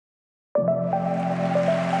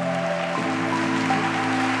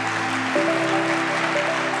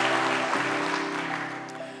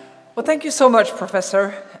Well, thank you so much,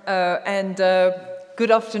 Professor, and good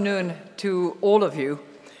afternoon to all of you.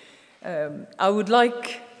 I would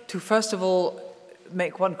like to, first of all,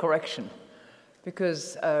 make one correction,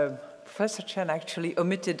 because Professor Chen actually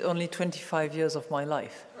omitted only 25 years of my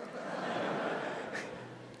life.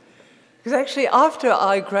 Because actually, after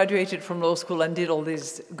I graduated from law school and did all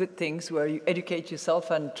these good things where you educate yourself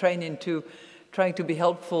and train into trying to be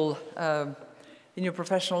helpful in your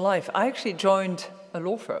professional life, I actually joined a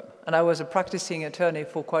law firm, and I was a practicing attorney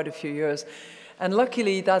for quite a few years. And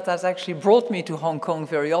luckily, that has actually brought me to Hong Kong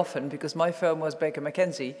very often, because my firm was Baker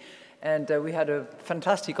McKenzie, and we had a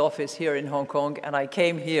fantastic office here in Hong Kong, and I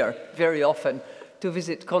came here very often to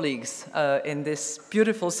visit colleagues in this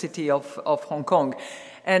beautiful city of Hong Kong.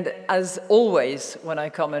 And as always, when I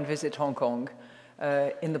come and visit Hong Kong,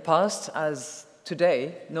 in the past, as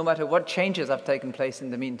today, no matter what changes have taken place in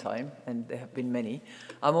the meantime, and there have been many,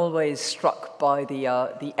 I'm always struck by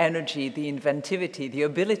the energy, the inventivity, the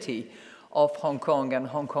ability of Hong Kong and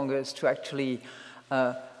Hong Kongers to actually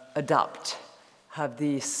adapt, have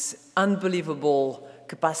this unbelievable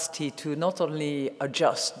capacity to not only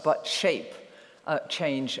adjust, but shape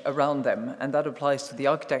change around them. And that applies to the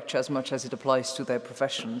architecture as much as it applies to their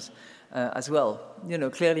professions as well. You know,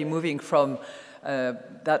 clearly moving from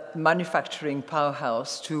that manufacturing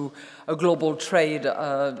powerhouse to a global trade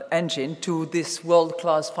engine to this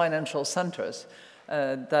world-class financial centers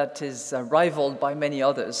that is rivaled by many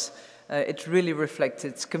others. It really reflects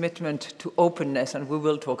its commitment to openness, and we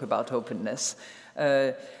will talk about openness,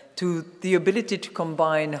 to the ability to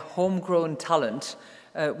combine homegrown talent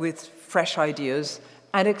with fresh ideas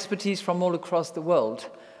and expertise from all across the world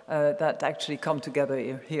that actually come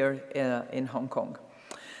together here in Hong Kong.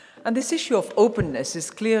 And this issue of openness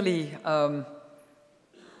is clearly a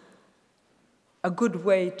good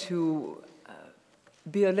way to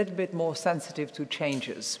be a little bit more sensitive to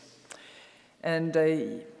changes. And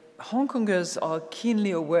Hong Kongers are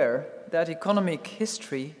keenly aware that economic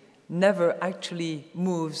history never actually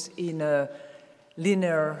moves in a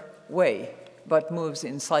linear way, but moves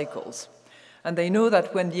in cycles. And they know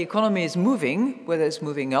that when the economy is moving, whether it's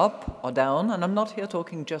moving up or down, and I'm not here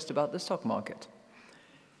talking just about the stock market,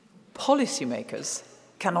 policymakers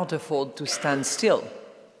cannot afford to stand still.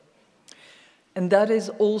 And that is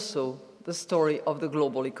also the story of the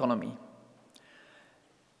global economy.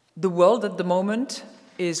 The world at the moment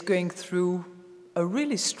is going through a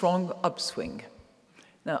really strong upswing.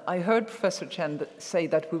 Now, I heard Professor Chen say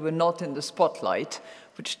that we were not in the spotlight,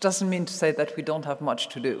 which doesn't mean to say that we don't have much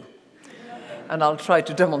to do. And I'll try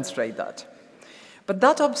to demonstrate that. But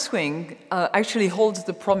that upswing actually holds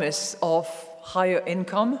the promise of higher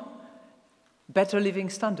income, better living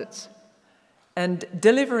standards. And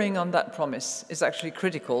delivering on that promise is actually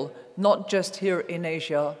critical, not just here in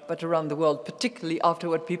Asia, but around the world, particularly after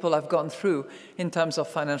what people have gone through in terms of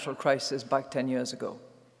financial crisis back 10 years ago.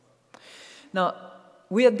 Now,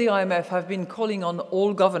 we at the IMF have been calling on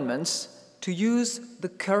all governments to use the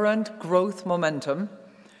current growth momentum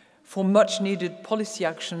for much-needed policy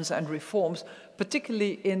actions and reforms,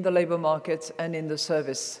 particularly in the labor market and in the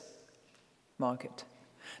service market.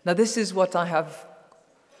 Now, this is what I have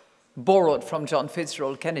borrowed from John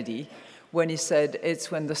Fitzgerald Kennedy when he said, it's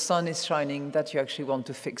when the sun is shining that you actually want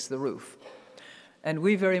to fix the roof. And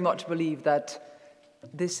we very much believe that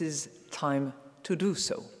this is time to do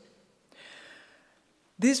so.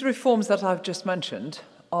 These reforms that I've just mentioned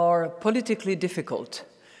are politically difficult,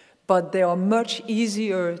 but they are much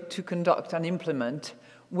easier to conduct and implement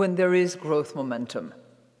when there is growth momentum.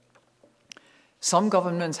 Some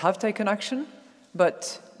governments have taken action,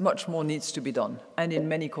 but much more needs to be done, and in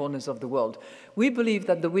many corners of the world. We believe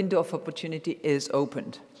that the window of opportunity is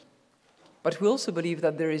opened, but we also believe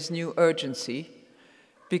that there is new urgency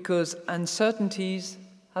because uncertainties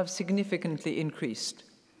have significantly increased.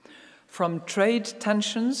 From trade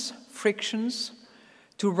tensions, frictions,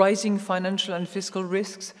 to rising financial and fiscal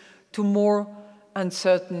risks, to more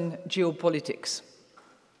uncertain geopolitics.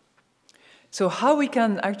 So how we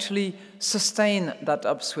can actually sustain that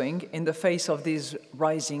upswing in the face of these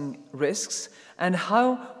rising risks, and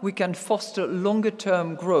how we can foster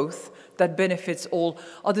longer-term growth that benefits all,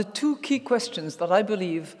 are the two key questions that I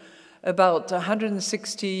believe about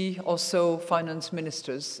 160 or so finance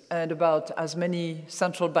ministers and about as many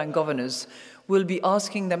central bank governors will be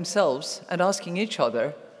asking themselves and asking each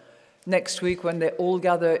other next week when they all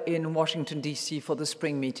gather in Washington, D.C. for the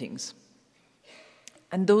spring meetings.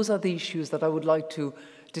 And those are the issues that I would like to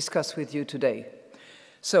discuss with you today.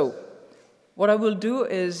 So, what I will do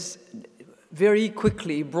is very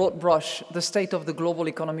quickly broad brush the state of the global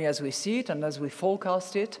economy as we see it and as we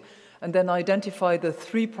forecast it, and then identify the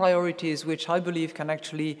three priorities which I believe can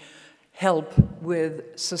actually help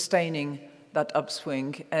with sustaining that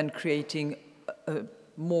upswing and creating a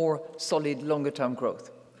more solid longer-term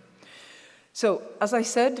growth. So, as I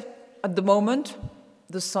said, at the moment,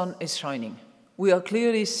 the sun is shining. We are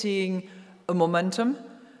clearly seeing a momentum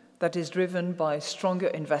that is driven by stronger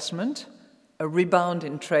investment, a rebound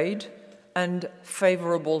in trade, and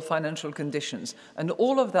favorable financial conditions. And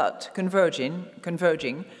all of that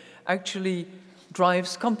converging actually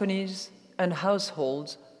drives companies and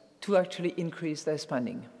households to actually increase their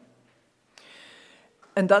spending.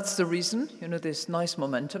 And that's the reason, this nice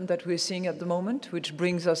momentum that we're seeing at the moment, which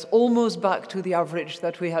brings us almost back to the average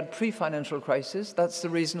that we had pre-financial crisis. That's the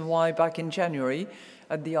reason why back in January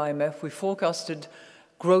at the IMF, we forecasted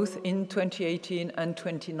growth in 2018 and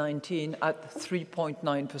 2019 at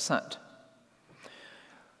 3.9%.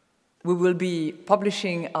 We will be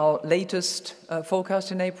publishing our latest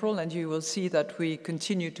forecast in April, and you will see that we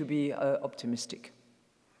continue to be optimistic.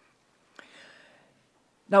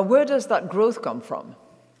 Now, where does that growth come from?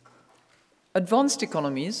 Advanced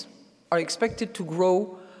economies are expected to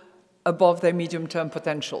grow above their medium-term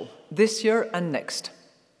potential this year and next.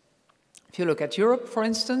 If you look at Europe, for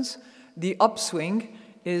instance, the upswing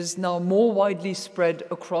is now more widely spread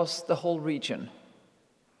across the whole region.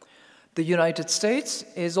 The United States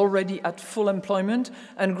is already at full employment,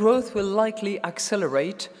 and growth will likely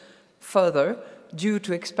accelerate further due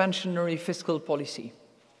to expansionary fiscal policy.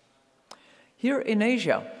 Here in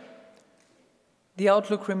Asia, the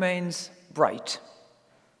outlook remains bright.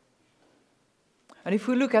 And if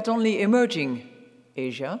we look at only emerging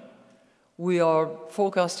Asia, we are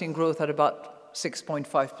forecasting growth at about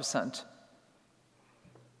 6.5%.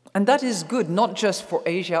 And that is good, not just for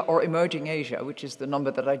Asia or emerging Asia, which is the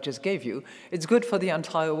number that I just gave you. It's good for the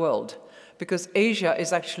entire world, because Asia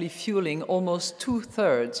is actually fueling almost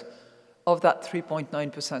 2/3 of that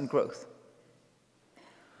 3.9% growth.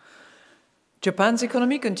 Japan's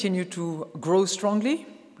economy continued to grow strongly.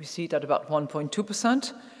 We see it at about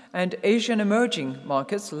 1.2%. And Asian emerging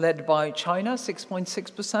markets, led by China,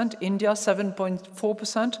 6.6%, India,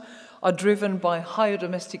 7.4%, are driven by higher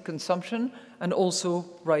domestic consumption and also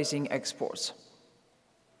rising exports.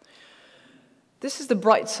 This is the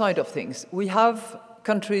bright side of things. We have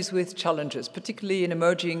countries with challenges, particularly in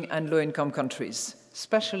emerging and low-income countries,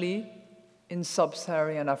 especially in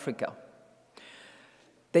sub-Saharan Africa.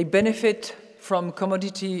 They benefit from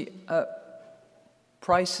commodity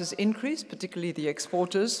prices increase, particularly the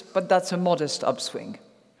exporters, but that's a modest upswing.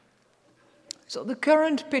 So the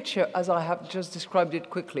current picture, as I have just described it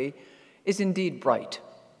quickly, is indeed bright.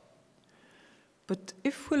 But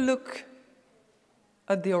if we look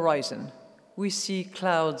at the horizon, we see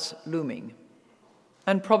clouds looming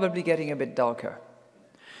and probably getting a bit darker.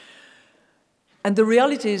 And the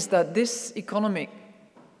reality is that this economic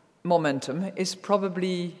momentum is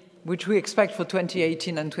probably, which we expect for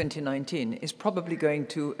 2018 and 2019, is probably going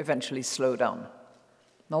to eventually slow down.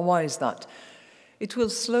 Now, why is that? It will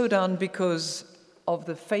slow down because of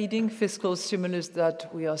the fading fiscal stimulus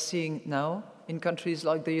that we are seeing now in countries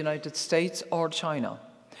like the United States or China.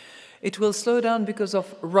 It will slow down because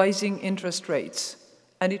of rising interest rates,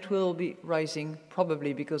 and it will be rising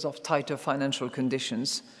probably because of tighter financial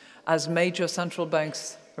conditions, as major central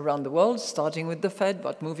banks around the world, starting with the Fed,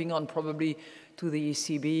 but moving on probably to the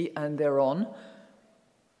ECB and thereon,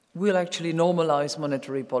 will actually normalize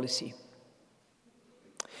monetary policy.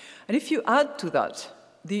 And if you add to that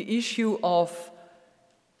the issue of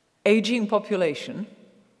aging population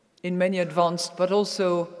in many advanced but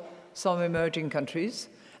also some emerging countries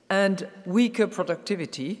and weaker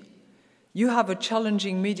productivity, you have a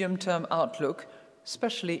challenging medium-term outlook,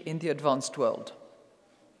 especially in the advanced world.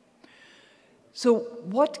 So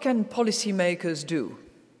what can policymakers do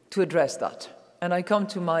to address that? And I come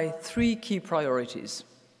to my 3 key priorities.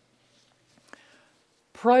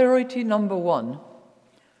 Priority number 1,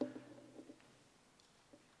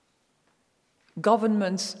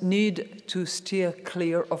 governments need to steer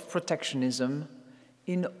clear of protectionism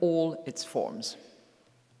in all its forms.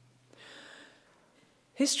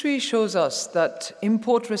 History shows us that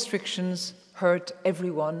import restrictions hurt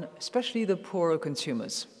everyone, especially the poorer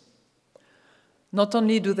consumers. Not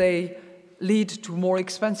only do they lead to more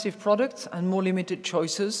expensive products and more limited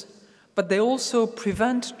choices, but they also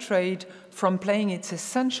prevent trade from playing its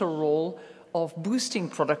essential role of boosting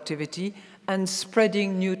productivity and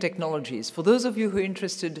spreading new technologies. For those of you who are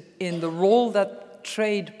interested in the role that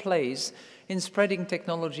trade plays in spreading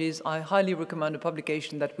technologies, I highly recommend a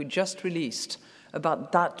publication that we just released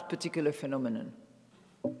about that particular phenomenon.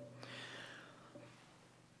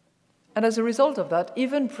 And as a result of that,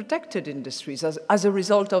 even protected industries, as a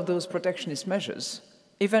result of those protectionist measures,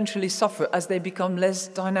 eventually suffer as they become less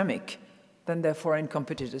dynamic than their foreign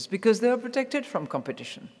competitors because they are protected from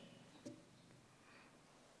competition.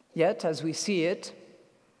 Yet, as we see it,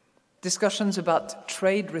 discussions about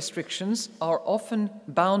trade restrictions are often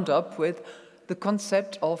bound up with the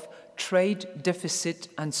concept of trade deficit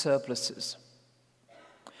and surpluses.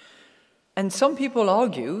 And some people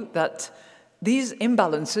argue that these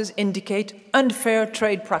imbalances indicate unfair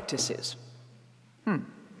trade practices.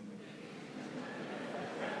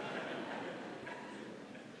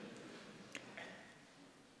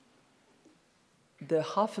 The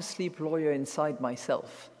half-asleep lawyer inside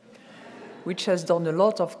myself, which has done a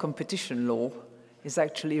lot of competition law, is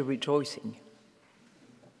actually rejoicing.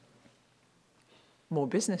 More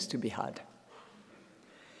business to be had.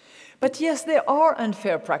 But yes, there are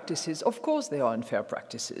unfair practices. Of course there are unfair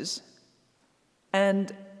practices.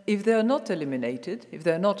 And if they're not eliminated, if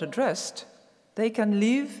they're not addressed, they can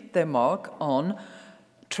leave their mark on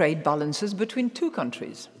trade balances between two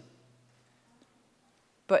countries.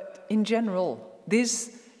 But in general,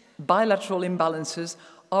 these bilateral imbalances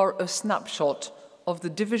are a snapshot of the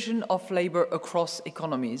division of labor across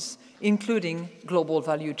economies, including global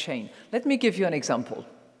value chain. Let me give you an example.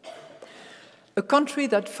 A country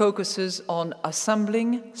that focuses on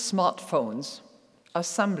assembling smartphones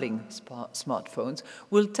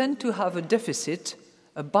will tend to have a deficit,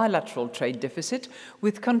 a bilateral trade deficit,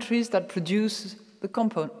 with countries that produce the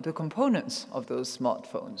components of those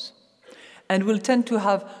smartphones, and will tend to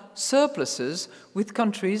have surpluses with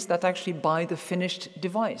countries that actually buy the finished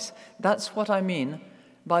device. That's what I mean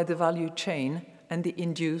by the value chain and the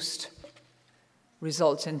induced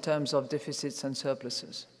results in terms of deficits and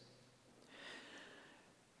surpluses.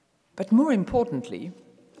 But more importantly,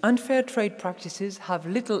 unfair trade practices have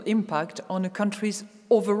little impact on a country's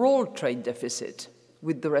overall trade deficit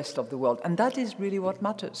with the rest of the world, and that is really what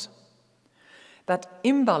matters. That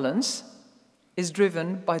imbalance is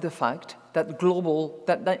driven by the fact that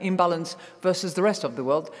that imbalance versus the rest of the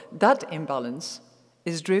world, that imbalance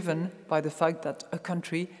is driven by the fact that a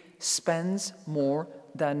country spends more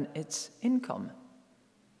than its income.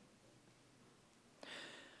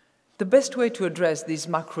 The best way to address these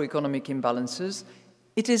macroeconomic imbalances,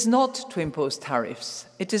 it is not to impose tariffs,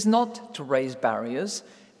 it is not to raise barriers,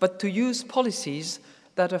 but to use policies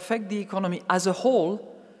that affect the economy as a whole,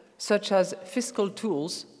 such as fiscal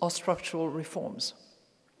tools or structural reforms.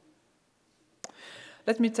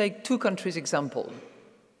 Let me take two countries' example.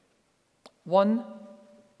 One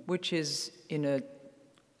which is in a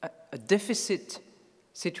deficit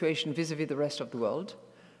situation vis-à-vis the rest of the world,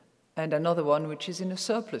 and another one which is in a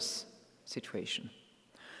surplus situation.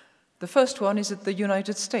 The first one is the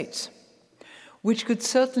United States, which could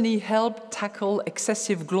certainly help tackle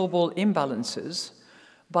excessive global imbalances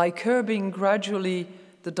by curbing gradually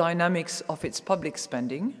the dynamics of its public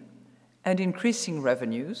spending and increasing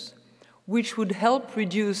revenues, which would help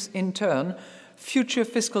reduce, in turn, future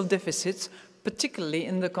fiscal deficits, particularly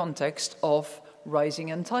in the context of rising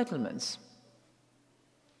entitlements.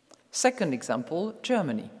 Second example,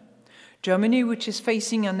 Germany. Germany, which is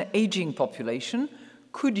facing an aging population,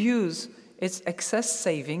 could use its excess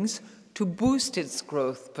savings to boost its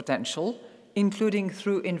growth potential, including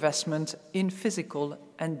through investment in physical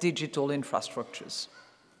and digital infrastructures.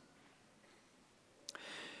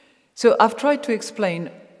 So I've tried to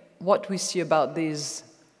explain what we see about these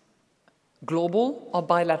global or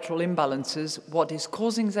bilateral imbalances, what is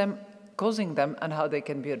causing them, and how they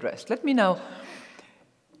can be addressed. Let me now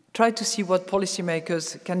try to see what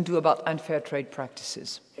policymakers can do about unfair trade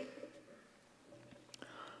practices.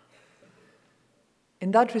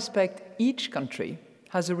 In that respect, each country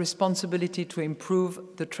has a responsibility to improve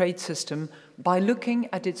the trade system by looking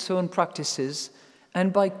at its own practices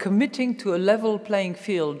and by committing to a level playing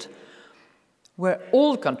field where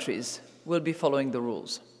all countries will be following the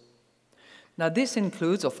rules. Now, this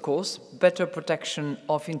includes, of course, better protection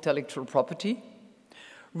of intellectual property,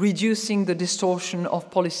 reducing the distortion of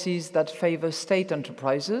policies that favor state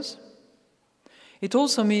enterprises. It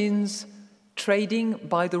also means trading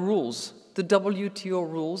by the rules, the WTO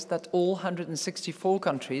rules that all 164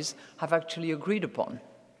 countries have actually agreed upon.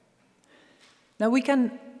 Now, we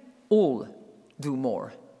can all do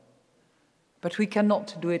more, but we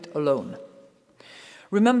cannot do it alone.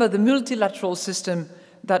 Remember, the multilateral system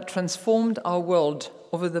that transformed our world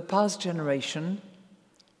over the past generation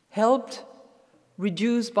helped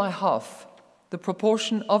reduce by half the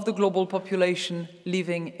proportion of the global population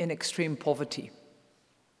living in extreme poverty.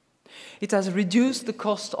 It has reduced the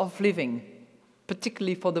cost of living,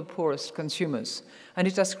 particularly for the poorest consumers, and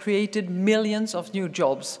it has created millions of new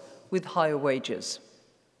jobs with higher wages.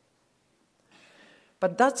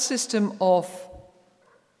 But that system of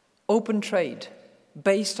open trade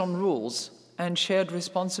based on rules and shared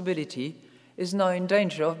responsibility is now in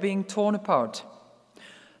danger of being torn apart.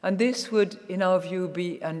 And this would, in our view,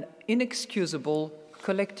 be an inexcusable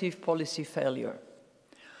collective policy failure.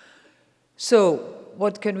 So,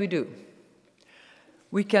 what can we do?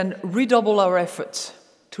 We can redouble our efforts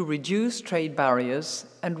to reduce trade barriers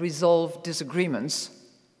and resolve disagreements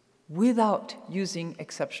without using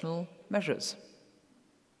exceptional measures.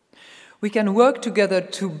 We can work together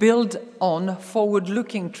to build on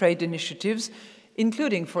forward-looking trade initiatives,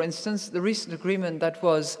 including, for instance, the recent agreement that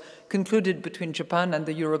was concluded between Japan and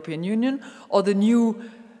the European Union, or the new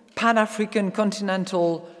Pan-African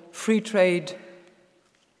Continental Free Trade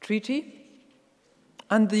Treaty,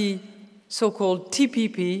 and the so-called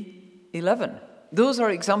TPP-11. Those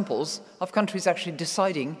are examples of countries actually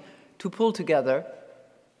deciding to pull together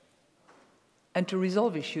and to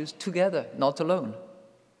resolve issues together, not alone.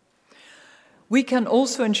 We can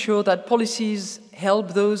also ensure that policies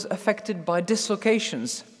help those affected by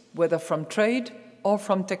dislocations, whether from trade or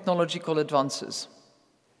from technological advances.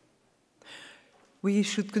 We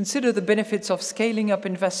should consider the benefits of scaling up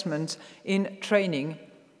investment in training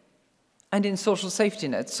and in social safety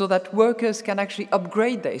nets so that workers can actually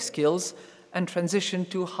upgrade their skills and transition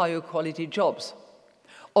to higher quality jobs,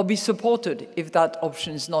 or be supported if that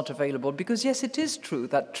option is not available. Because yes, it is true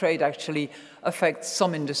that trade actually affects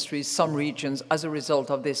some industries, some regions, as a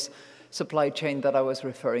result of this supply chain that I was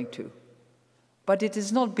referring to. But it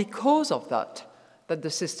is not because of that that the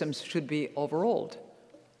systems should be overhauled.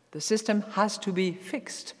 The system has to be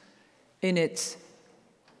fixed in its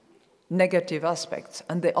negative aspects,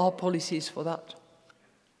 and there are policies for that.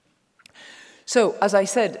 So, as I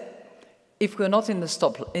said, if we're not in the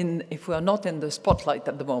spotlight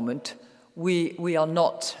at the moment, we are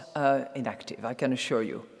not inactive, I can assure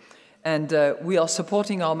you. And we are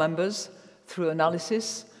supporting our members through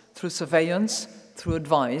analysis, through surveillance, through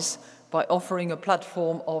advice, by offering a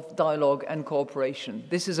platform of dialogue and cooperation.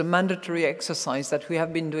 This is a mandatory exercise that we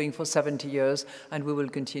have been doing for 70 years, and we will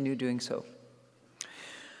continue doing so.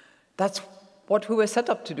 That's what we were set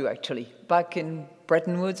up to do, actually, back in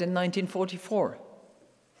Bretton Woods in 1944.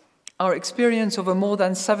 Our experience over more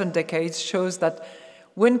than 7 decades shows that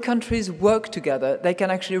when countries work together, they can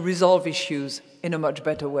actually resolve issues in a much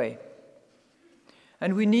better way.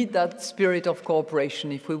 And we need that spirit of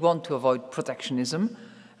cooperation if we want to avoid protectionism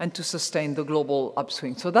and to sustain the global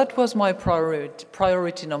upswing. So that was my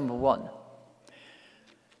priority number 1.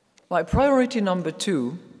 My priority number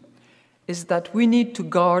 2 is that we need to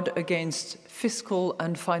guard against fiscal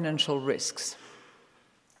and financial risks.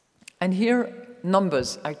 And here,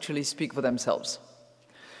 numbers actually speak for themselves.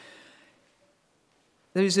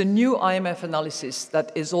 There is a new IMF analysis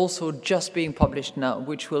that is also just being published now,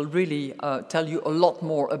 which will really tell you a lot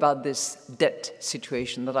more about this debt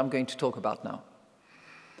situation that I'm going to talk about now.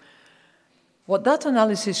 What that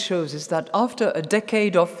analysis shows is that after a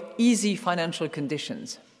decade of easy financial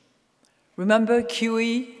conditions, remember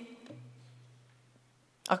QE,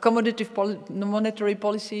 accommodative monetary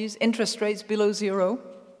policies, interest rates below zero,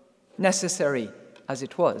 necessary as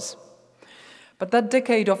it was. But that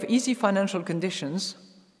decade of easy financial conditions,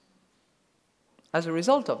 as a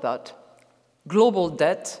result of that, global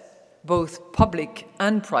debt, both public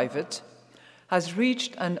and private, has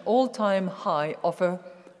reached an all-time high of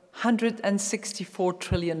 $164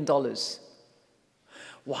 trillion.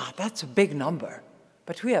 Wow, that's a big number,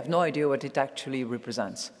 but we have no idea what it actually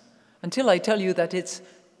represents, until I tell you that it's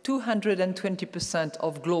 220%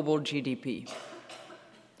 of global GDP.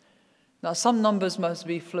 Now, some numbers must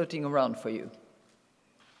be floating around for you.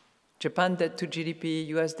 Japan debt to GDP,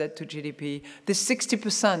 US debt to GDP, this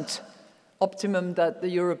 60% optimum that the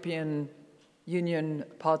European Union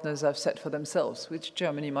partners have set for themselves, which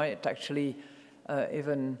Germany might actually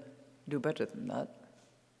even do better than that.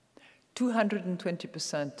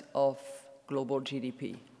 220% of global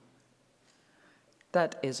GDP.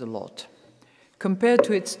 That is a lot. Compared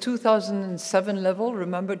to its 2007 level,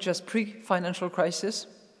 remember, just pre-financial crisis,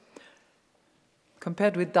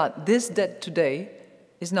 compared with that, this debt today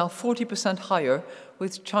is now 40% higher,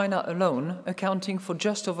 with China alone accounting for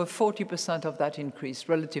just over 40% of that increase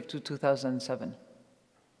relative to 2007.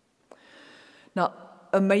 Now,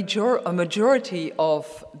 a majority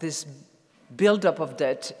of this buildup of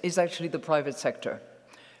debt is actually the private sector,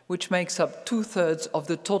 which makes up 2/3 of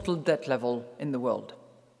the total debt level in the world.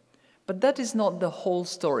 But that is not the whole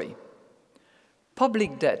story.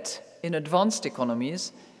 Public debt in advanced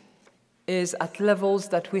economies is at levels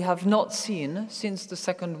that we have not seen since the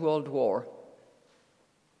Second World War.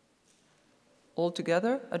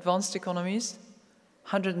 Altogether, advanced economies,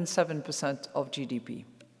 107% of GDP.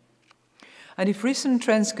 And if recent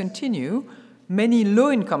trends continue, many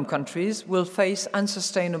low-income countries will face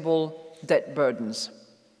unsustainable debt burdens.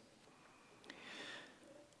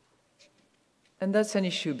 And that's an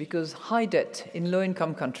issue because high debt in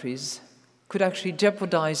low-income countries could actually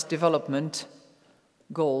jeopardize development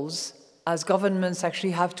goals, as governments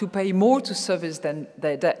actually have to pay more to service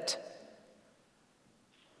their debt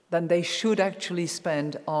than they should actually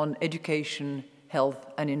spend on education, health,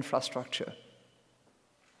 and infrastructure.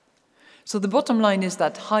 So the bottom line is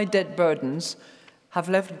that high debt burdens have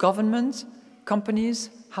left governments, companies,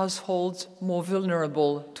 households more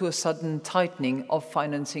vulnerable to a sudden tightening of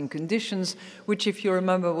financing conditions, which, if you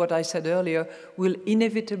remember what I said earlier, will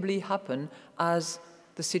inevitably happen as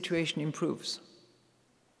the situation improves.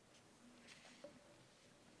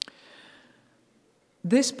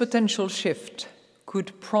 This potential shift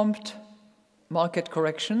could prompt market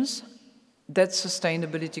corrections, debt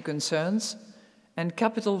sustainability concerns, and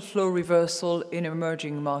capital flow reversal in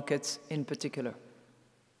emerging markets in particular.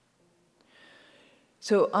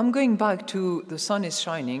 So I'm going back to the sun is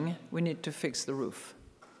shining, we need to fix the roof.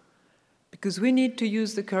 Because we need to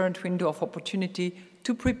use the current window of opportunity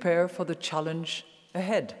to prepare for the challenge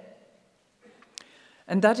ahead.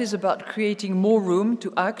 And that is about creating more room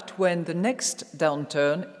to act when the next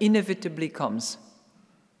downturn inevitably comes.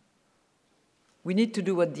 We need to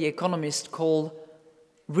do what the economists call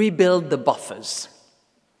rebuild the buffers.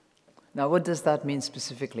 Now, what does that mean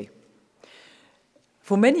specifically?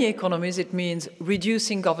 For many economies, it means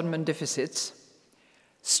reducing government deficits,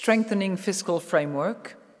 strengthening fiscal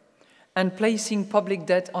framework, and placing public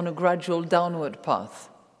debt on a gradual downward path.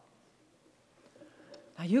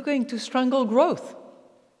 Are you going to strangle growth?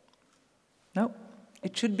 No,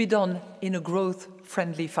 it should be done in a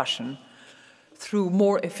growth-friendly fashion through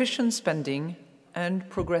more efficient spending and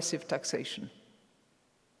progressive taxation.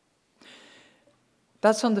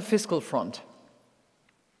 That's on the fiscal front.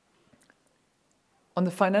 On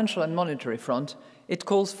the financial and monetary front, it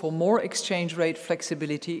calls for more exchange rate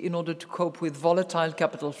flexibility in order to cope with volatile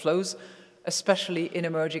capital flows, especially in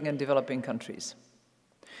emerging and developing countries.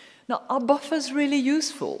 Now, are buffers really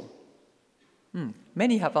useful?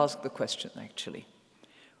 Many have asked the question, actually.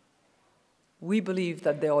 We believe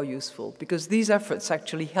that they are useful because these efforts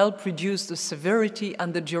actually help reduce the severity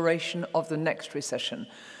and the duration of the next recession.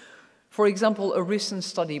 For example, a recent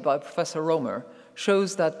study by Professor Romer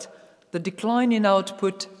shows that the decline in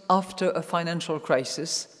output after a financial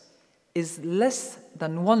crisis is less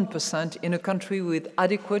than 1% in a country with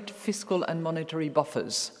adequate fiscal and monetary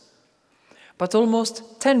buffers, but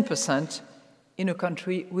almost 10% in a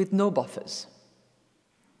country with no buffers.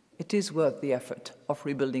 It is worth the effort of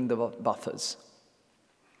rebuilding the buffers.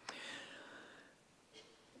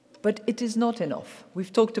 But it is not enough.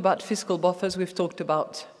 We've talked about fiscal buffers, we've talked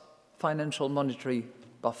about financial monetary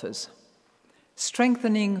buffers.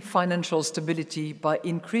 Strengthening financial stability by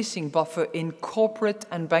increasing buffer in corporate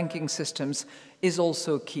and banking systems is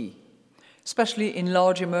also key, especially in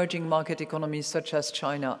large emerging market economies such as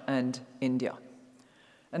China and India.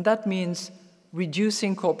 And that means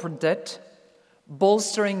reducing corporate debt,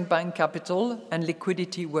 bolstering bank capital and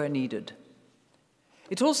liquidity where needed.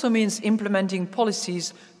 It also means implementing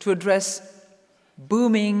policies to address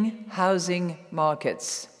booming housing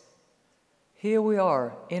markets. Here we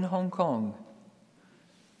are in Hong Kong.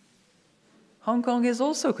 Hong Kong is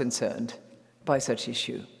also concerned by such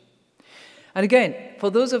issue. And again,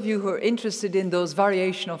 for those of you who are interested in those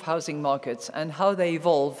variation of housing markets and how they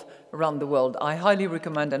evolve around the world, I highly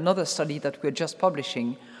recommend another study that we're just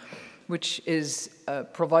publishing, which is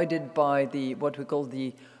provided by what we call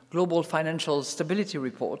the Global Financial Stability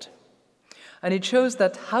Report. And it shows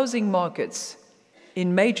that housing markets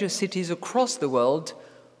in major cities across the world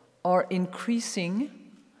are increasing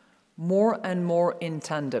more and more in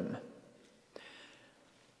tandem.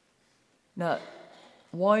 Now,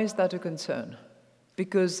 why is that a concern?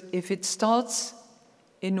 Because if it starts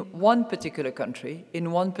in one particular country,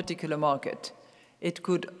 in one particular market, it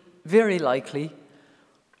could very likely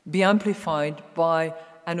be amplified by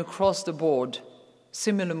an across-the-board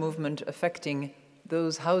similar movement affecting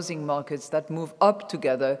those housing markets that move up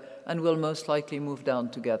together and will most likely move down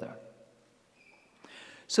together.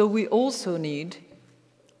 So we also need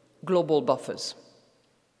global buffers.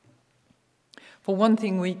 For one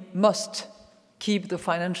thing, we must keep the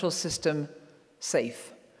financial system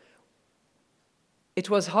safe. It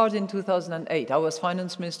was hard in 2008. I was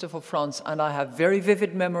finance minister for France, and I have very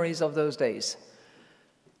vivid memories of those days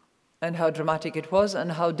and how dramatic it was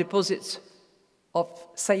and how deposits of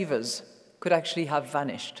savers could actually have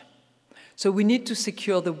vanished. So we need to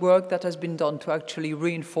secure the work that has been done to actually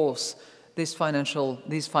reinforce these financial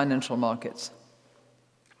markets.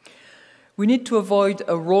 We need to avoid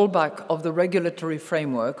a rollback of the regulatory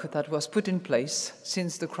framework that was put in place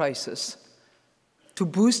since the crisis to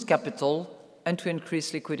boost capital and to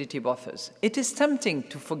increase liquidity buffers. It is tempting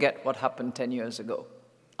to forget what happened 10 years ago.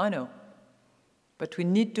 I know. But we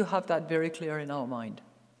need to have that very clear in our mind.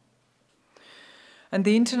 And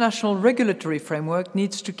the international regulatory framework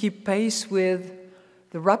needs to keep pace with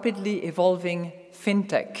the rapidly evolving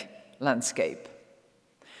fintech landscape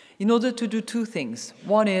in order to do two things.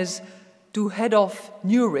 One is to head off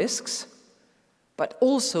new risks, but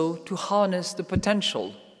also to harness the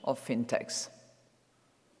potential of fintechs.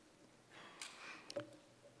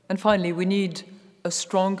 And finally, we need a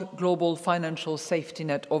strong global financial safety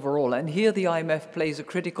net overall. And here the IMF plays a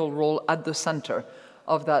critical role at the center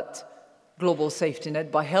of that global safety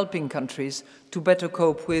net by helping countries to better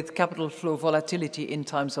cope with capital flow volatility in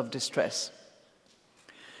times of distress.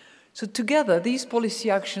 So together, these policy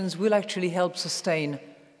actions will actually help sustain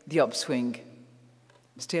the upswing,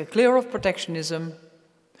 steer clear of protectionism,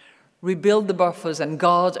 rebuild the buffers and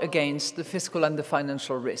guard against the fiscal and the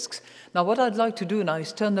financial risks. Now, what I'd like to do now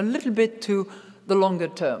is turn a little bit to the longer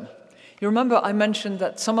term. You remember I mentioned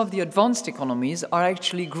that some of the advanced economies are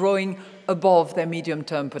actually growing above their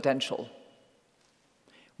medium-term potential.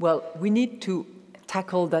 Well, we need to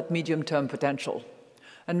tackle that medium-term potential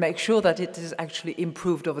and make sure that it is actually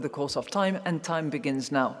improved over the course of time, and time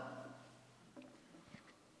begins now.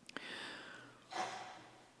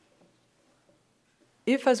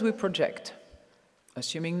 If, as we project,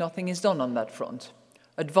 assuming nothing is done on that front,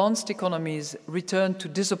 advanced economies return to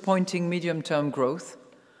disappointing medium-term growth,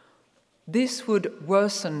 this would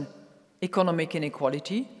worsen economic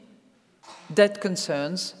inequality, debt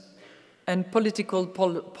concerns, and political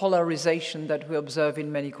polarization that we observe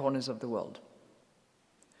in many corners of the world.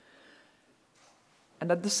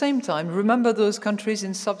 And at the same time, remember those countries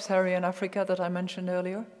in sub-Saharan Africa that I mentioned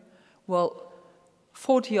earlier? Well,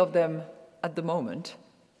 40 of them at the moment,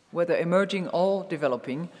 whether emerging or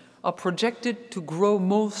developing, are projected to grow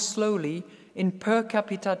more slowly in per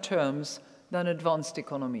capita terms than advanced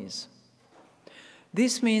economies.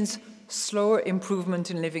 This means slower improvement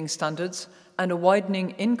in living standards and a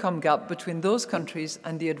widening income gap between those countries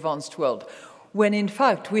and the advanced world, when in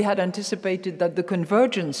fact we had anticipated that the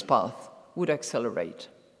convergence path would accelerate.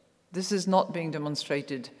 This is not being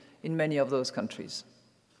demonstrated in many of those countries.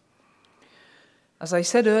 As I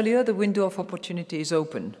said earlier, the window of opportunity is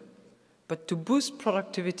open, but to boost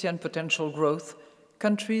productivity and potential growth,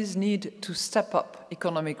 countries need to step up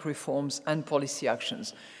economic reforms and policy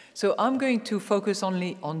actions. So I'm going to focus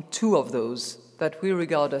only on two of those that we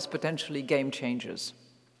regard as potentially game changers.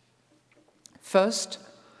 First,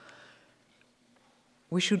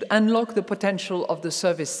 we should unlock the potential of the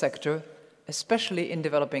service sector, especially in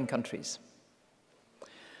developing countries.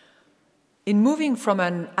 In moving from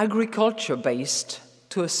an agriculture-based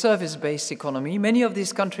to a service-based economy, many of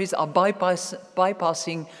these countries are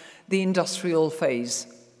bypassing the industrial phase.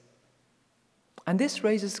 And this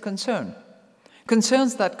raises concerns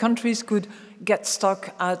that countries could get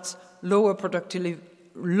stuck at lower productivity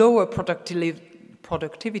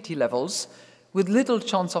levels with little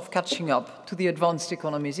chance of catching up to the advanced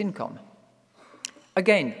economy's income.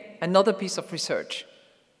 Again, another piece of research,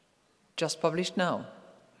 just published now,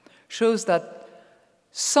 shows that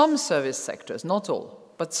some service sectors, not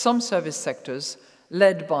all, but some service sectors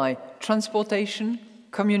led by transportation,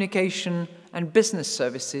 communication, and business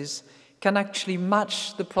services can actually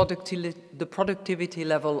match the productivity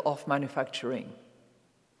level of manufacturing.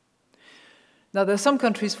 Now, there are some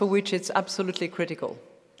countries for which it's absolutely critical.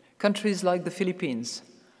 Countries like the Philippines,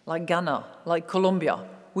 like Ghana, like Colombia,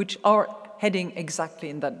 which are heading exactly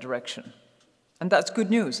in that direction. And that's good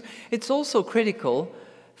news. It's also critical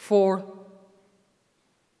for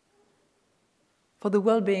the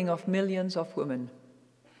well-being of millions of women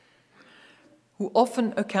who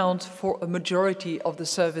often account for a majority of the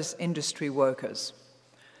service industry workers.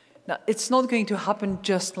 Now, it's not going to happen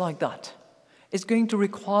just like that. It's going to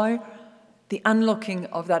require the unlocking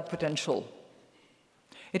of that potential.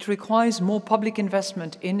 It requires more public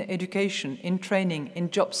investment in education, in training, in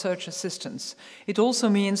job search assistance. It also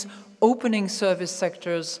means opening service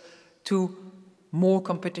sectors to more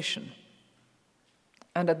competition.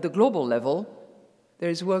 And at the global level, there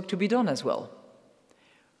is work to be done as well.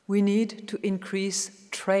 We need to increase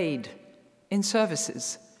trade in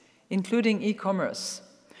services, including e-commerce,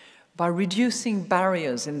 by reducing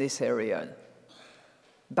barriers in this area.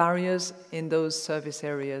 Barriers in those service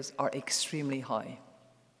areas are extremely high.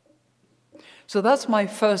 So that's my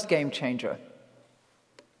first game changer.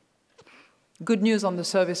 Good news on the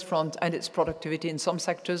service front and its productivity in some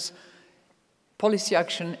sectors, policy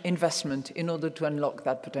action, investment in order to unlock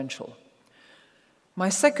that potential. My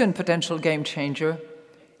second potential game changer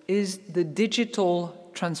is the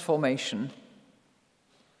digital transformation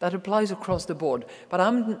that applies across the board. But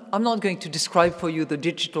I'm not going to describe for you the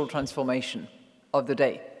digital transformation of the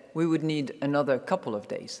day. We would need another couple of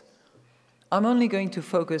days. I'm only going to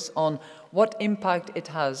focus on what impact it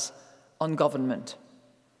has on government.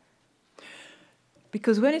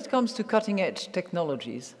 Because when it comes to cutting-edge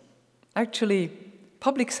technologies, actually,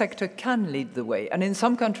 public sector can lead the way. And in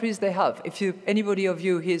some countries, they have. If anybody of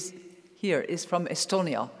you here is from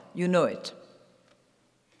Estonia, you know it.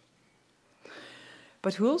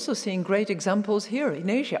 But we're also seeing great examples here in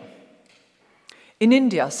Asia. In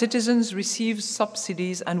India, citizens receive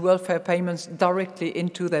subsidies and welfare payments directly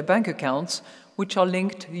into their bank accounts, which are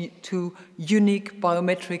linked to unique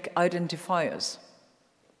biometric identifiers.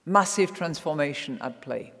 Massive transformation at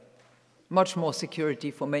play. Much more security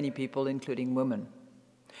for many people, including women.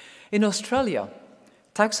 In Australia,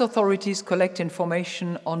 tax authorities collect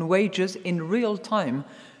information on wages in real time,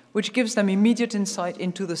 which gives them immediate insight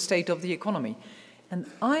into the state of the economy. And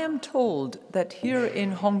I am told that here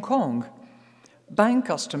in Hong Kong, bank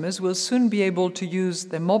customers will soon be able to use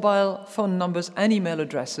their mobile phone numbers and email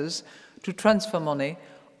addresses to transfer money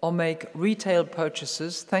or make retail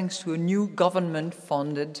purchases thanks to a new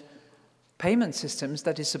government-funded payment system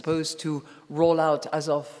that is supposed to roll out as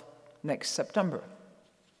of next September.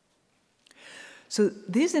 So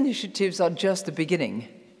these initiatives are just the beginning.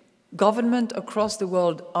 Governments across the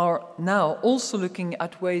world are now also looking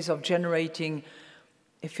at ways of generating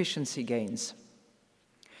efficiency gains.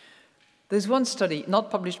 There's one study,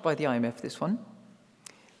 not published by the IMF, this one,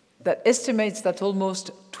 that estimates that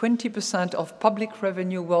almost 20% of public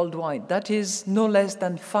revenue worldwide, that is no less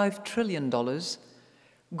than $5 trillion,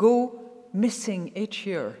 go missing each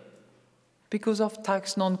year because of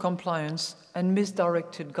tax non-compliance and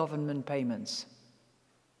misdirected government payments.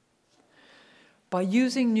 By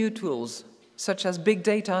using new tools, such as big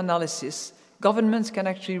data analysis, governments can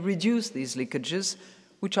actually reduce these leakages,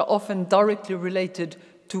 which are often directly related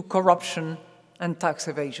to corruption and tax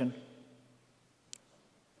evasion.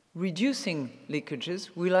 Reducing leakages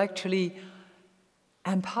will actually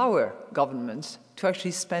empower governments to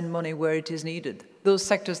actually spend money where it is needed. Those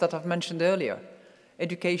sectors that I've mentioned earlier,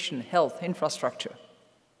 education, health, infrastructure.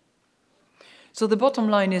 So the bottom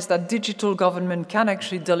line is that digital government can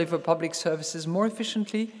actually deliver public services more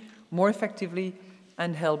efficiently, more effectively,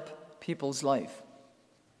 and help people's life.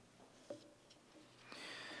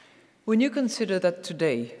 When you consider that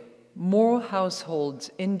today, more households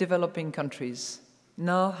in developing countries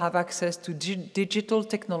now have access to digital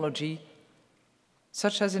technology,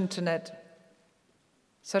 such as internet,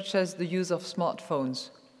 such as the use of smartphones,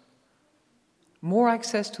 more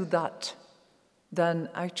access to that than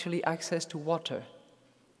actually access to water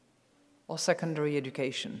or secondary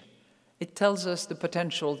education. It tells us the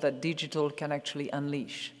potential that digital can actually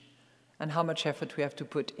unleash and how much effort we have to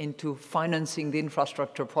put into financing the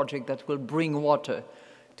infrastructure project that will bring water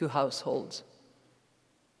to households.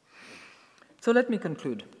 So let me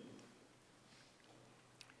conclude.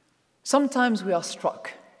 Sometimes we are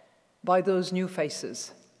struck by those new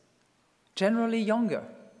faces, generally younger,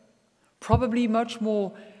 probably much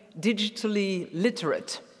more digitally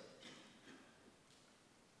literate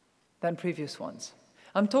than previous ones.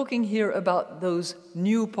 I'm talking here about those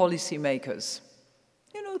new policymakers.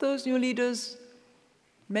 You know, those new leaders,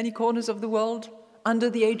 many corners of the world, under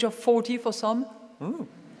the age of 40 for some. Ooh.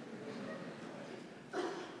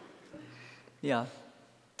 Yeah.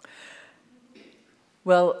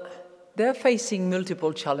 Well, they're facing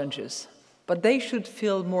multiple challenges, but they should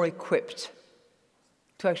feel more equipped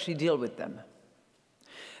to actually deal with them.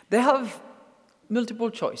 They have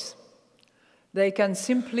multiple choice. They can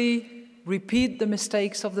simply repeat the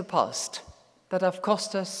mistakes of the past that have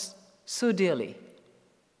cost us so dearly.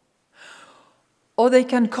 Or they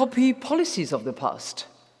can copy policies of the past,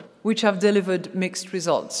 which have delivered mixed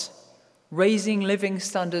results, raising living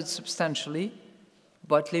standards substantially,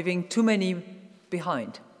 but leaving too many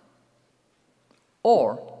behind.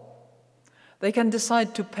 Or they can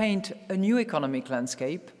decide to paint a new economic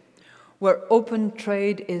landscape where open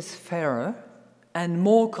trade is fairer and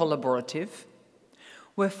more collaborative,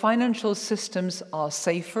 where financial systems are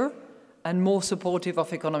safer and more supportive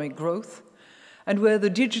of economic growth, and where the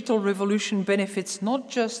digital revolution benefits not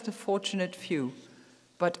just the fortunate few,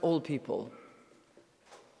 but all people.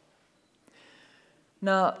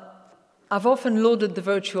 Now, I've often lauded the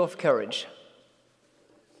virtue of courage,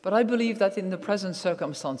 but I believe that in the present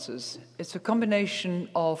circumstances, it's a combination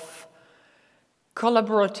of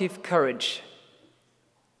collaborative courage,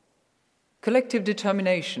 collective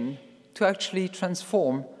determination to actually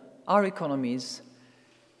transform our economies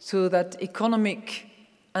so that economic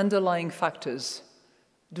underlying factors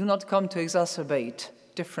do not come to exacerbate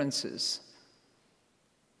differences,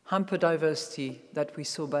 hamper diversity that we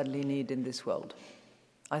so badly need in this world.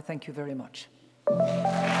 I thank you very much.